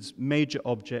includes major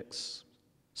objects,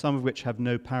 some of which have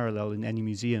no parallel in any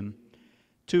museum.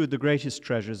 Two of the greatest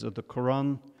treasures are the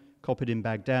Quran, copied in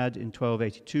Baghdad in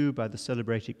 1282 by the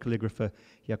celebrated calligrapher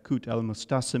Yaqut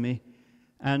al-Mustasimi,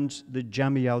 and the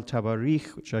Jami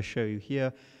al-Tawarikh, which I show you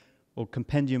here, or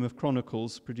Compendium of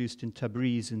Chronicles, produced in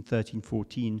Tabriz in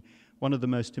 1314, one of the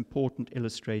most important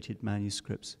illustrated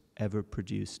manuscripts ever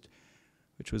produced,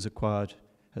 which was acquired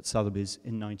at Sotheby's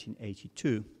in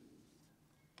 1982.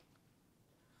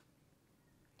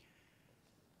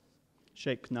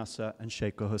 Sheikh Nasser and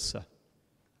Sheikh Hussa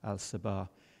al-Sabah.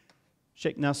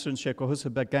 Sheikh Nasser and Sheikh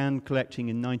Hussa began collecting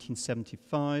in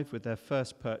 1975 with their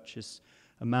first purchase,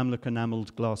 a Mamluk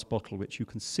enameled glass bottle, which you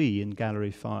can see in Gallery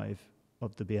 5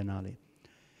 of the Biennale.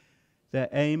 Their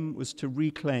aim was to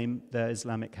reclaim their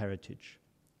Islamic heritage.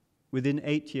 Within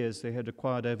 8 years, they had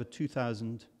acquired over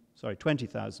 20,000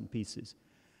 pieces,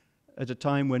 at a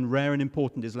time when rare and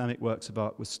important Islamic works of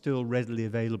art were still readily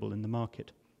available in the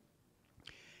market.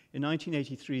 In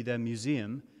 1983, their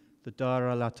museum, the Dar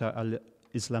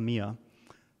al-Islamiyah,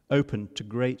 opened to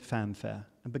great fanfare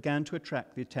and began to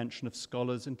attract the attention of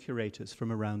scholars and curators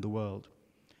from around the world.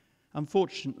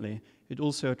 Unfortunately, it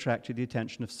also attracted the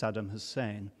attention of Saddam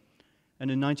Hussein,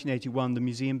 and in 1981 the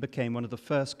museum became one of the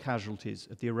first casualties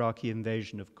of the Iraqi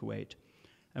invasion of Kuwait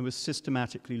and was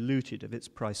systematically looted of its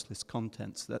priceless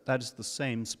contents. That is the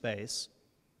same space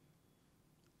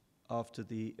after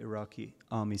the Iraqi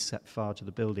army set fire to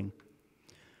the building.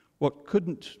 What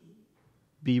couldn't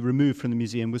be removed from the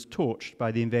museum was torched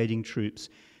by the invading troops,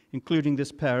 including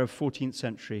this pair of 14th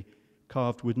century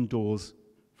carved wooden doors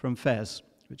from Fez,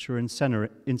 which were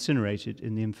incinerated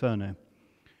in the Inferno.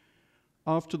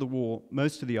 After the war,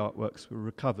 most of the artworks were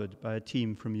recovered by a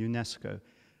team from UNESCO,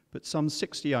 but some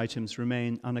 60 items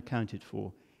remain unaccounted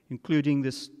for, including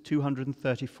this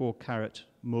 234-carat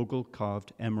Mughal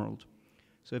carved emerald.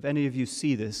 So if any of you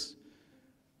see this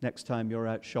next time you're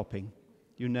out shopping,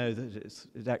 you know that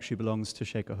it actually belongs to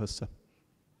Sheikh Hussa.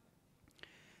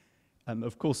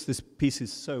 Of course, this piece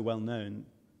is so well known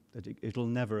that it'll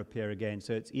never appear again,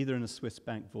 so it's either in a Swiss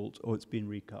bank vault or it's been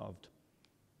recarved.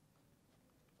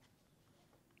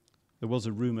 There was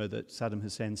a rumor that Saddam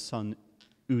Hussein's son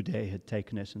Uday had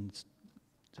taken it and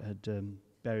had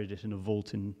buried it in a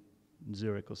vault in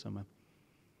Zurich or somewhere.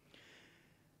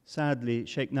 Sadly,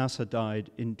 Sheikh Nasser died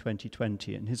in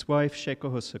 2020, and his wife, Sheikh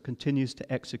Hussa, continues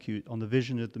to execute on the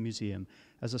vision of the museum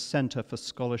as a center for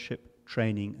scholarship,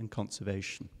 training, and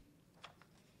conservation.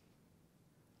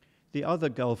 The other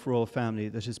Gulf royal family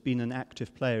that has been an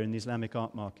active player in the Islamic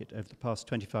art market over the past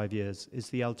 25 years is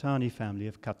the Al Thani family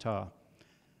of Qatar.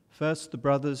 First, the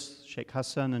brothers, Sheikh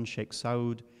Hassan and Sheikh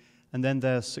Saud, and then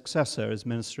their successor as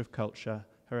Minister of Culture,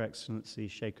 Her Excellency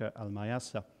Sheikh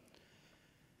Al-Mayasa.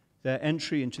 Their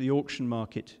entry into the auction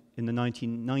market in the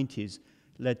 1990s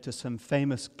led to some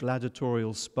famous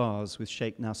gladiatorial spars with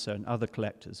Sheikh Nasser and other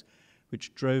collectors,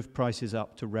 which drove prices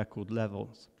up to record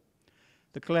levels.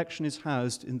 The collection is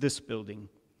housed in this building.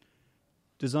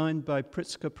 Designed by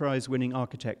Pritzker Prize-winning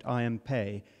architect I.M.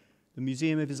 Pei, the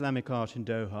Museum of Islamic Art in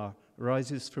Doha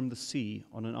rises from the sea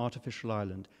on an artificial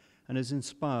island and is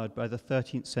inspired by the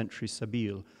 13th century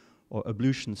Sabil, or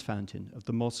ablutions fountain, of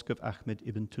the Mosque of Ahmed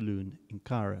ibn Tulun in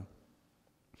Cairo.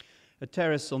 A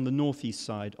terrace on the northeast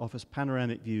side offers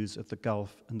panoramic views of the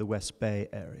Gulf and the West Bay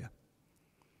area.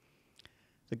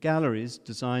 The galleries,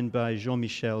 designed by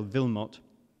Jean-Michel Wilmot,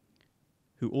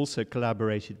 who also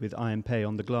collaborated with I.M. Pei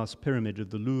on the glass pyramid of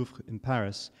the Louvre in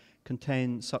Paris,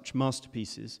 contain such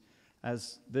masterpieces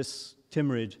as this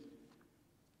Timurid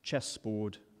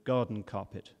chessboard garden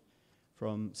carpet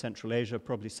from Central Asia,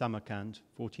 probably Samarkand,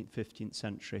 14th, 15th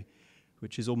century,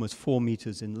 which is almost 4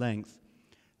 meters in length.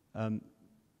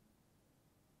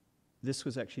 This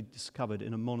was actually discovered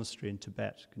in a monastery in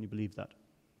Tibet, can you believe that?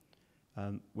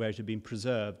 Where it had been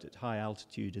preserved at high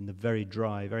altitude in the very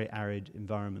dry, very arid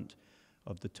environment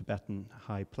of the Tibetan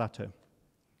high plateau.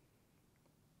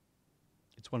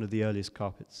 It's one of the earliest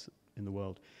carpets in the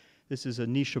world. This is a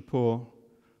Nishapur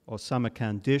or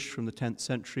Samarkand dish from the 10th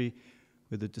century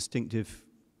with a distinctive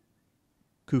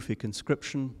Kufic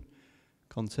inscription,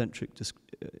 concentric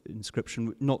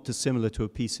inscription, not dissimilar to a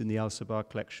piece in the Al-Sabah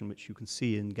collection, which you can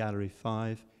see in Gallery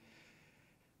 5.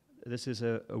 This is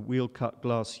a wheel-cut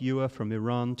glass ewer from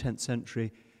Iran, 10th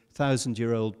century,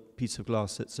 1,000-year-old piece of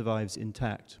glass that survives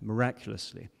intact,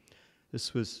 miraculously.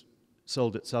 This was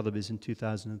sold at Sotheby's in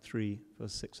 2003 for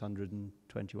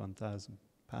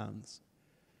 £621,000.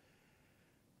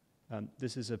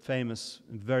 This is a famous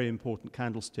and very important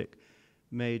candlestick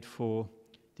made for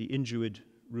the Injuid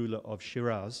ruler of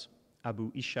Shiraz, Abu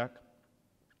Ishaq.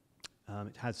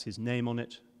 It has his name on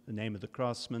it, the name of the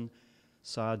craftsman,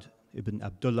 Saad ibn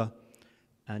Abdullah,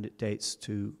 and it dates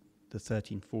to the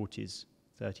 1340s,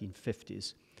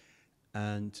 1350s.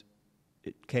 And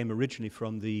it came originally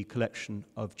from the collection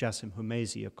of Jassim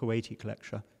Humaizi, a Kuwaiti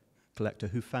collector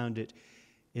who found it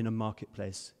in a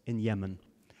marketplace in Yemen.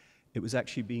 It was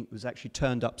actually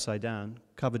turned upside down,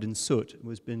 covered in soot, and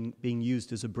was being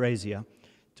used as a brazier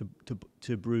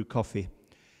to brew coffee.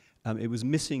 It was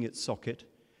missing its socket,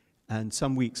 and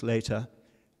some weeks later,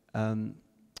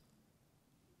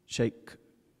 Sheikh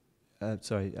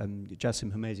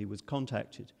Jassim Hamezi was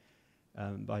contacted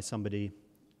by somebody,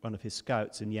 one of his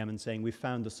scouts in Yemen, saying, "We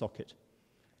found the socket."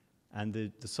 And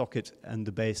the socket and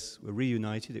the base were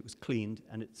reunited, it was cleaned,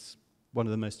 and it's one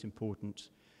of the most important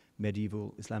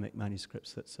medieval Islamic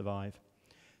manuscripts that survive.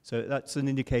 So that's an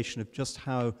indication of just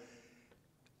how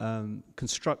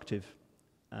constructive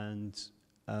and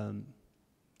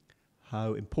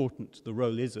how important the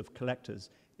role is of collectors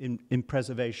in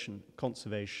preservation,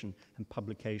 conservation, and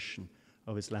publication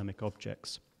of Islamic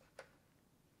objects.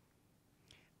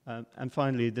 And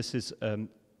finally, this is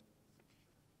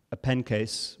a pen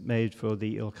case made for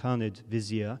the Ilkhanid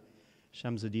vizier,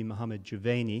 Shamsuddin Muhammad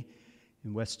Juvaini,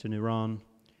 in western Iran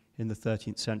in the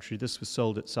 13th century. This was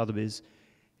sold at Sotheby's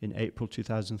in April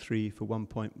 2003 for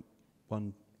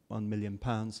 £1.11 million,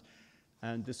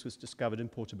 and this was discovered in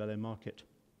Portobello Market.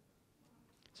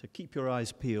 So keep your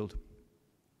eyes peeled.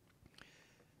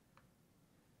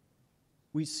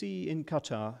 We see in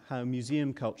Qatar how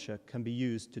museum culture can be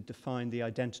used to define the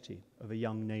identity of a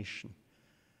young nation,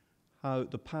 how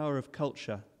the power of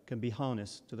culture can be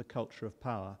harnessed to the culture of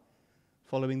power,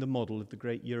 following the model of the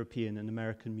great European and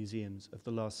American museums of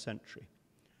the last century.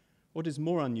 What is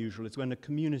more unusual is when a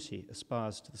community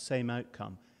aspires to the same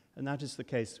outcome, and that is the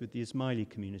case with the Ismaili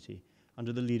community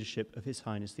under the leadership of His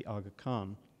Highness the Aga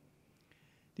Khan.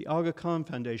 The Aga Khan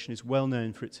Foundation is well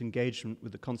known for its engagement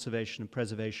with the conservation and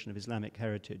preservation of Islamic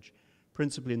heritage,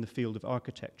 principally in the field of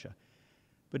architecture.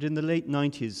 But in the late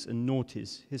 90s and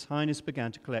noughties, His Highness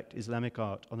began to collect Islamic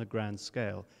art on a grand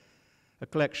scale, a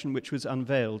collection which was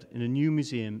unveiled in a new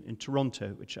museum in Toronto,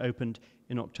 which opened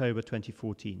in October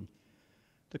 2014.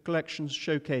 The collection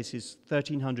showcases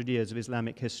 1,300 years of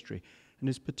Islamic history and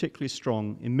is particularly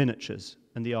strong in miniatures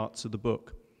and the arts of the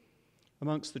book.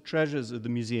 Amongst the treasures of the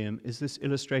museum is this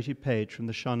illustrated page from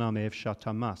the Shahnameh of Shah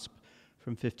Tahmasp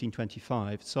from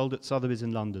 1525, sold at Sotheby's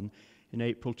in London in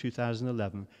April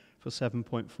 2011 for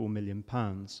 £7.4 million,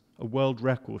 a world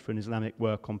record for an Islamic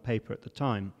work on paper at the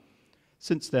time.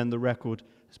 Since then, the record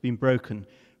has been broken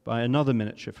by another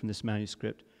miniature from this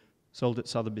manuscript, sold at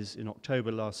Sotheby's in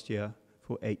October last year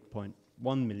for £8.1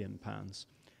 million.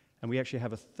 And we actually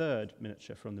have a third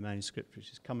miniature from the manuscript,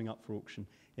 which is coming up for auction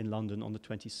in London on the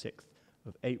 26th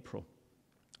of April.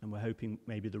 And we're hoping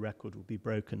maybe the record will be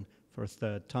broken for a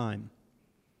third time.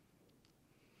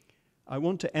 I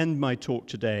want to end my talk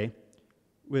today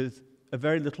with a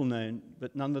very little known,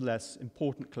 but nonetheless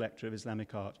important collector of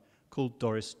Islamic art called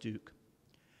Doris Duke.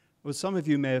 Well, some of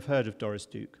you may have heard of Doris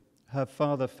Duke. Her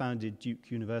father founded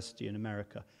Duke University in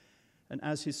America, and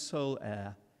as his sole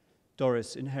heir,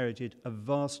 Doris inherited a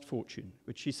vast fortune,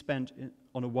 which she spent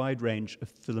on a wide range of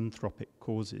philanthropic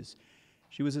causes.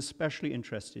 She was especially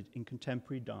interested in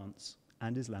contemporary dance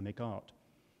and Islamic art.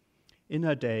 In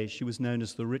her day, she was known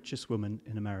as the richest woman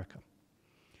in America.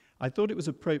 I thought it was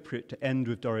appropriate to end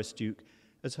with Doris Duke,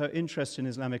 as her interest in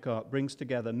Islamic art brings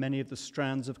together many of the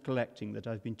strands of collecting that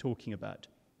I've been talking about,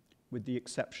 with the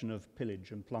exception of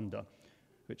pillage and plunder,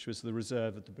 which was the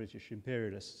reserve of the British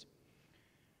imperialists.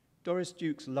 Doris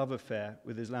Duke's love affair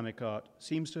with Islamic art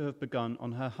seems to have begun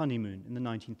on her honeymoon in the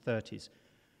 1930s.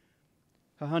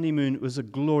 Her honeymoon was a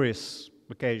glorious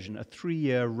occasion, a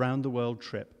 3-year round-the-world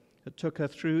trip that took her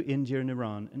through India and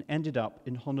Iran and ended up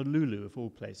in Honolulu, of all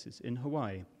places, in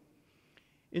Hawaii.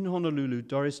 In Honolulu,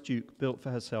 Doris Duke built for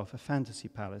herself a fantasy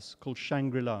palace called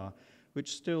Shangri-La,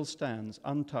 which still stands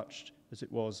untouched as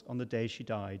it was on the day she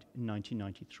died in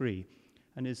 1993,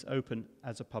 and is open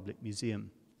as a public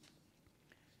museum.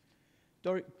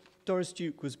 Doris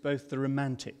Duke was both the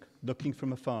romantic, looking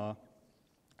from afar,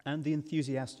 and the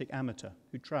enthusiastic amateur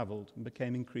who travelled and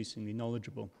became increasingly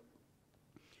knowledgeable.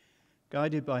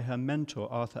 Guided by her mentor,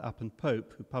 Arthur Appin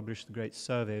Pope, who published the Great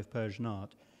Survey of Persian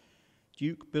Art,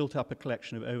 Duke built up a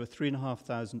collection of over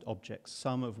 3,500 objects,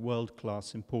 some of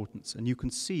world-class importance. And you can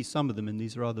see some of them in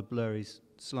these rather blurry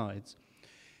slides,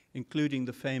 including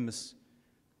the famous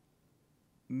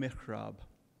mihrab.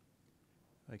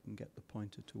 I can get the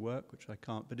pointer to work, which I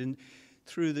can't, but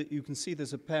you can see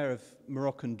there's a pair of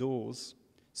Moroccan doors,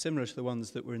 similar to the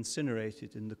ones that were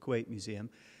incinerated in the Kuwait Museum.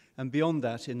 And beyond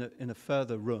that, in a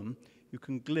further room, you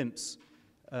can glimpse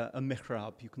a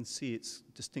mihrab. You can see its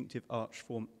distinctive arch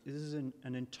form. This is an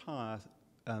entire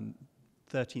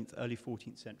 13th, early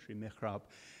 14th century mihrab,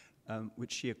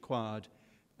 which she acquired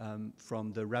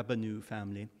from the Rabbanu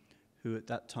family, who at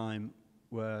that time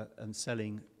were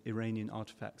selling Iranian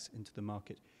artifacts into the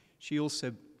market. She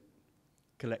also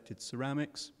collected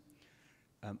ceramics,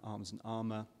 arms and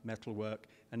armor, metalwork,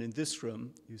 and in this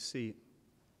room you see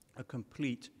a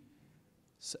complete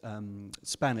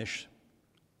Spanish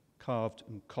carved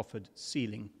and coffered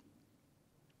ceiling.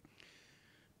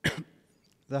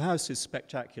 The house is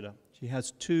spectacular. She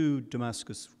has 2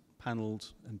 Damascus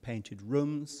panelled and painted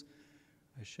rooms.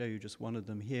 I show you just one of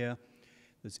them here.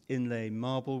 There's inlay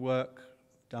marble work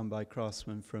done by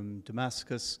craftsmen from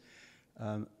Damascus.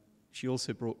 She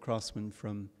also brought craftsmen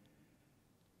from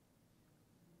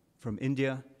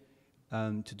India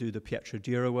to do the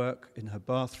Pietra work in her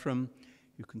bathroom.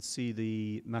 You can see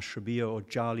the mashrabiyya or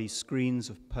jali screens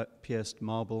of pierced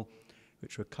marble,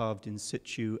 which were carved in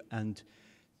situ, and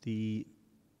the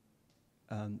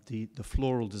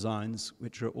floral designs,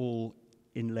 which are all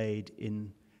inlaid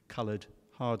in coloured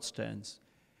hard stones.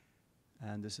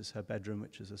 And this is her bedroom,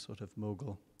 which is a sort of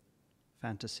Mughal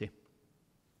fantasy.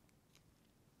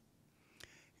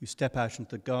 You step out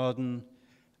into the garden,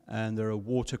 and there are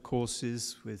water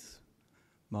courses with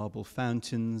marble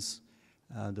fountains.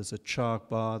 There's a charg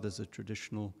bar, there's a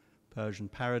traditional Persian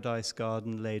paradise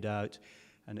garden laid out,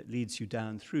 and it leads you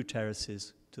down through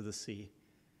terraces to the sea.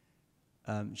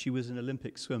 She was an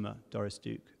Olympic swimmer, Doris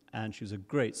Duke, and she was a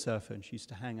great surfer, and she used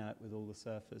to hang out with all the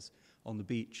surfers on the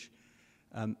beach.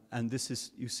 And this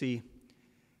is, you see,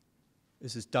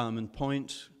 this is Diamond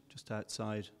Point, just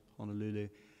outside Honolulu,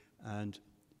 and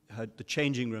the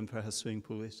changing room for her swimming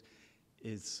pool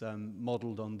is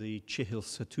modelled on the Chihil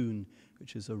Satun,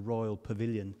 which is a royal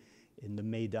pavilion in the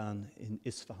Maidan in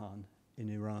Isfahan in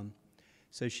Iran.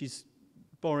 So she's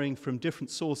borrowing from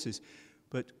different sources,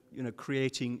 but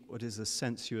creating what is a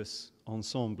sensuous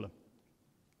ensemble.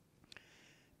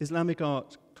 Islamic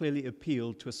art clearly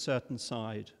appealed to a certain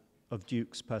side of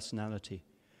Duke's personality.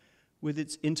 With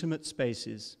its intimate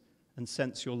spaces and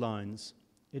sensual lines,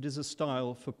 it is a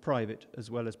style for private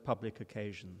as well as public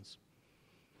occasions.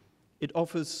 It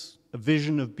offers a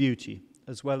vision of beauty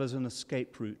as well as an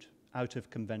escape route out of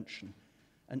convention,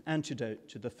 an antidote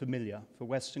to the familiar for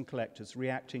Western collectors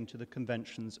reacting to the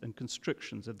conventions and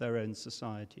constrictions of their own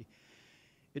society.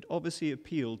 It obviously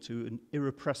appealed to an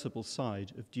irrepressible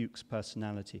side of Duke's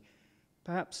personality.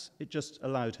 Perhaps it just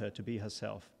allowed her to be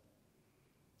herself.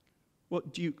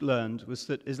 What Duke learned was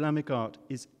that Islamic art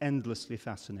is endlessly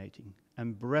fascinating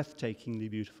and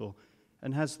breathtakingly beautiful,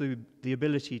 and has the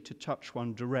ability to touch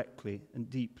one directly and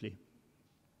deeply.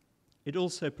 It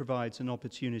also provides an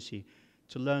opportunity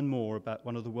to learn more about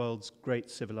one of the world's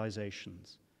great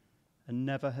civilizations, and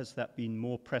never has that been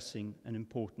more pressing and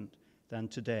important than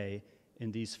today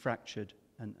in these fractured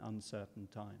and uncertain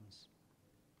times.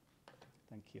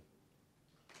 Thank you.